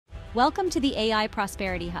Welcome to the AI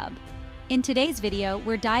Prosperity Hub. In today's video,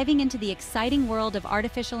 we're diving into the exciting world of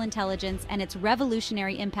artificial intelligence and its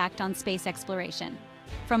revolutionary impact on space exploration.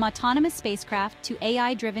 From autonomous spacecraft to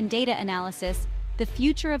AI-driven data analysis, the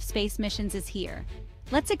future of space missions is here.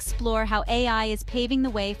 Let's explore how AI is paving the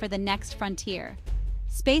way for the next frontier.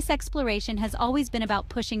 Space exploration has always been about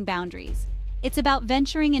pushing boundaries. It's about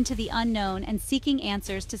venturing into the unknown and seeking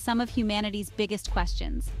answers to some of humanity's biggest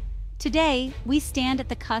questions. Today, we stand at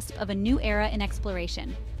the cusp of a new era in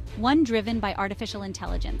exploration, one driven by artificial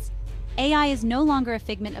intelligence. AI is no longer a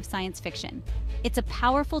figment of science fiction. It's a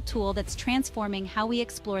powerful tool that's transforming how we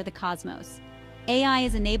explore the cosmos. AI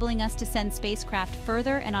is enabling us to send spacecraft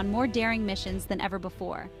further and on more daring missions than ever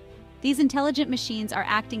before. These intelligent machines are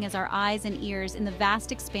acting as our eyes and ears in the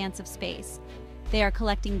vast expanse of space. They are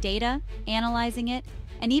collecting data, analyzing it,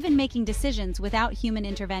 and even making decisions without human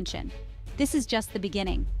intervention. This is just the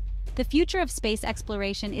beginning. The future of space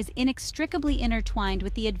exploration is inextricably intertwined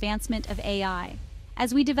with the advancement of AI.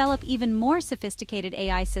 As we develop even more sophisticated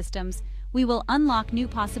AI systems, we will unlock new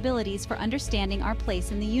possibilities for understanding our place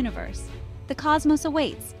in the universe. The cosmos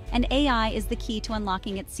awaits, and AI is the key to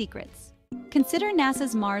unlocking its secrets. Consider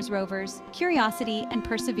NASA's Mars rovers, Curiosity and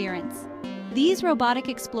Perseverance. These robotic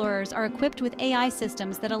explorers are equipped with AI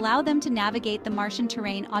systems that allow them to navigate the Martian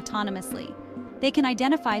terrain autonomously. They can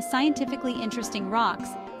identify scientifically interesting rocks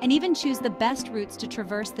and even choose the best routes to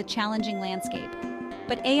traverse the challenging landscape.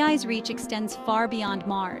 But AI's reach extends far beyond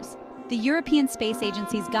Mars. The European Space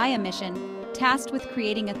Agency's Gaia mission, tasked with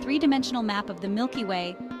creating a three-dimensional map of the Milky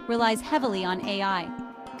Way, relies heavily on AI.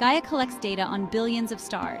 Gaia collects data on billions of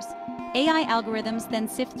stars. AI algorithms then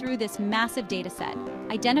sift through this massive dataset,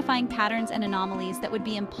 identifying patterns and anomalies that would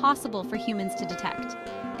be impossible for humans to detect.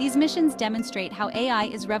 These missions demonstrate how AI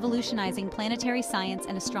is revolutionizing planetary science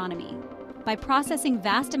and astronomy. By processing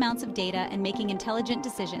vast amounts of data and making intelligent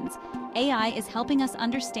decisions, AI is helping us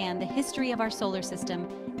understand the history of our solar system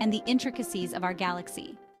and the intricacies of our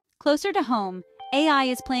galaxy. Closer to home, AI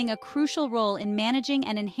is playing a crucial role in managing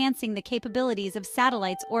and enhancing the capabilities of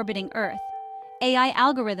satellites orbiting Earth. AI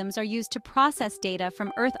algorithms are used to process data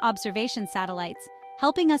from Earth observation satellites,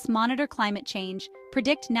 helping us monitor climate change,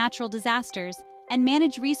 predict natural disasters, and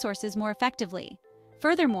manage resources more effectively.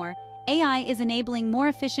 Furthermore, AI is enabling more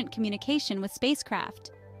efficient communication with spacecraft.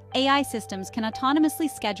 AI systems can autonomously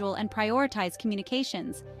schedule and prioritize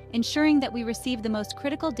communications, ensuring that we receive the most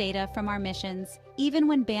critical data from our missions, even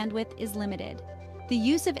when bandwidth is limited. The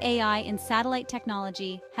use of AI in satellite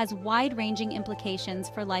technology has wide-ranging implications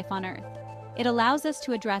for life on Earth. It allows us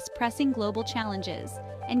to address pressing global challenges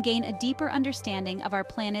and gain a deeper understanding of our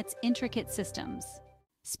planet's intricate systems.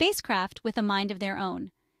 Spacecraft with a mind of their own.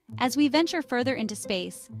 As we venture further into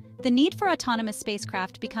space, the need for autonomous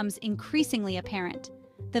spacecraft becomes increasingly apparent.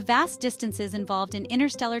 The vast distances involved in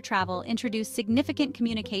interstellar travel introduce significant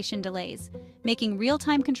communication delays, making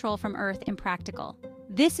real-time control from Earth impractical.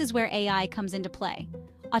 This is where AI comes into play.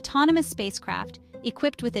 Autonomous spacecraft,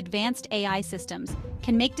 equipped with advanced AI systems,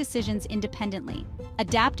 can make decisions independently,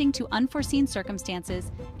 adapting to unforeseen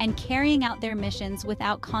circumstances and carrying out their missions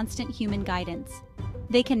without constant human guidance.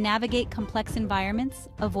 They can navigate complex environments,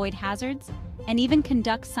 avoid hazards, and even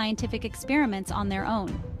conduct scientific experiments on their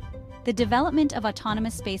own. The development of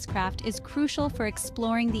autonomous spacecraft is crucial for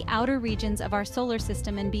exploring the outer regions of our solar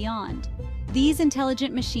system and beyond. These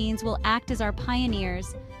intelligent machines will act as our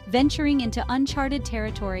pioneers, venturing into uncharted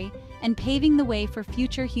territory and paving the way for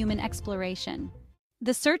future human exploration.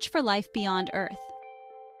 The search for life beyond Earth.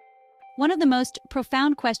 One of the most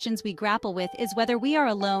profound questions we grapple with is whether we are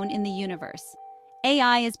alone in the universe.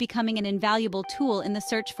 AI is becoming an invaluable tool in the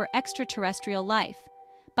search for extraterrestrial life.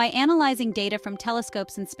 By analyzing data from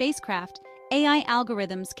telescopes and spacecraft, AI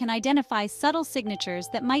algorithms can identify subtle signatures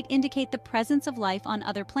that might indicate the presence of life on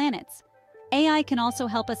other planets. AI can also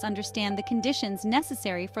help us understand the conditions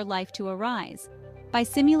necessary for life to arise. By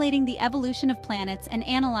simulating the evolution of planets and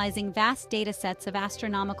analyzing vast data sets of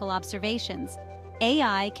astronomical observations,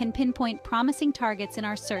 AI can pinpoint promising targets in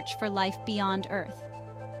our search for life beyond Earth.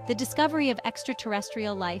 The discovery of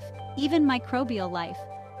extraterrestrial life, even microbial life,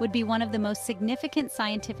 would be one of the most significant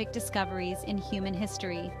scientific discoveries in human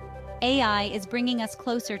history. AI is bringing us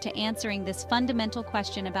closer to answering this fundamental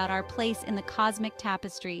question about our place in the cosmic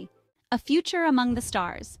tapestry. A future among the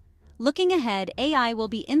stars. Looking ahead, AI will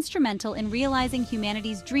be instrumental in realizing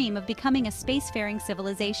humanity's dream of becoming a spacefaring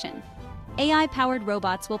civilization. AI-powered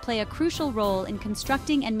robots will play a crucial role in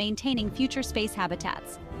constructing and maintaining future space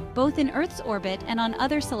habitats, both in Earth's orbit and on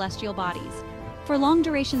other celestial bodies. For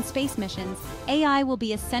long-duration space missions, AI will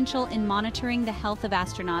be essential in monitoring the health of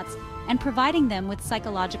astronauts and providing them with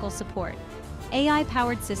psychological support.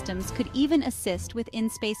 AI-powered systems could even assist with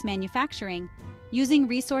in-space manufacturing, using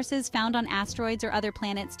resources found on asteroids or other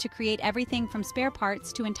planets to create everything from spare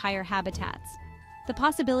parts to entire habitats. The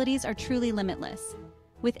possibilities are truly limitless.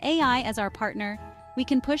 With AI as our partner, we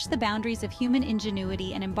can push the boundaries of human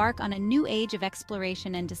ingenuity and embark on a new age of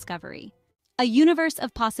exploration and discovery. A universe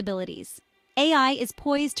of possibilities. AI is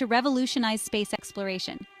poised to revolutionize space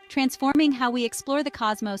exploration, transforming how we explore the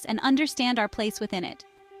cosmos and understand our place within it.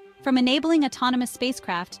 From enabling autonomous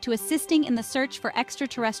spacecraft to assisting in the search for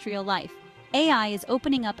extraterrestrial life, AI is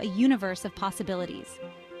opening up a universe of possibilities.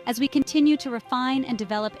 As we continue to refine and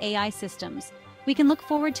develop AI systems, we can look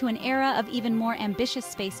forward to an era of even more ambitious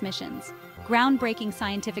space missions, groundbreaking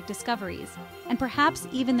scientific discoveries, and perhaps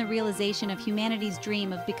even the realization of humanity's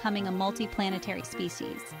dream of becoming a multi-planetary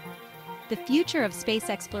species. The future of space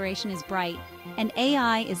exploration is bright, and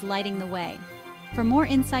AI is lighting the way. For more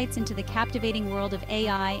insights into the captivating world of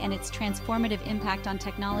AI and its transformative impact on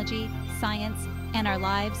technology, science, and our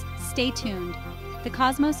lives, stay tuned. The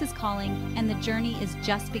cosmos is calling, and the journey is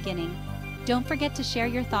just beginning. Don't forget to share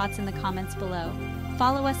your thoughts in the comments below.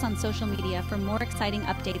 Follow us on social media for more exciting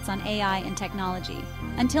updates on AI and technology.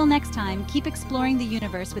 Until next time, keep exploring the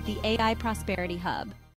universe with the AI Prosperity Hub.